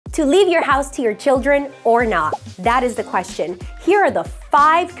To leave your house to your children or not? That is the question. Here are the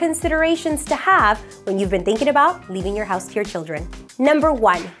 5 considerations to have when you've been thinking about leaving your house to your children. Number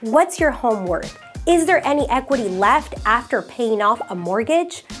 1, what's your home worth? Is there any equity left after paying off a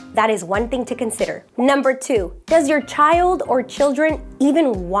mortgage? That is one thing to consider. Number 2, does your child or children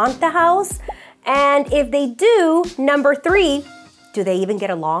even want the house? And if they do, number 3, do they even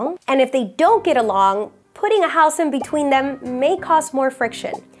get along? And if they don't get along, putting a house in between them may cause more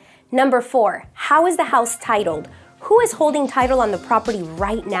friction. Number 4, how is the house titled? Who is holding title on the property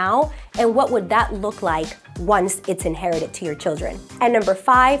right now? And what would that look like once it's inherited to your children? And number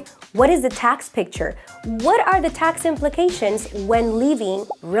 5, what is the tax picture? What are the tax implications when leaving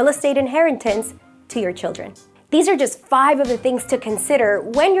real estate inheritance to your children? These are just 5 of the things to consider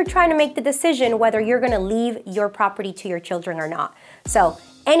when you're trying to make the decision whether you're gonna leave your property to your children or not. So,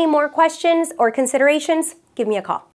 any more questions or considerations? Give me a call.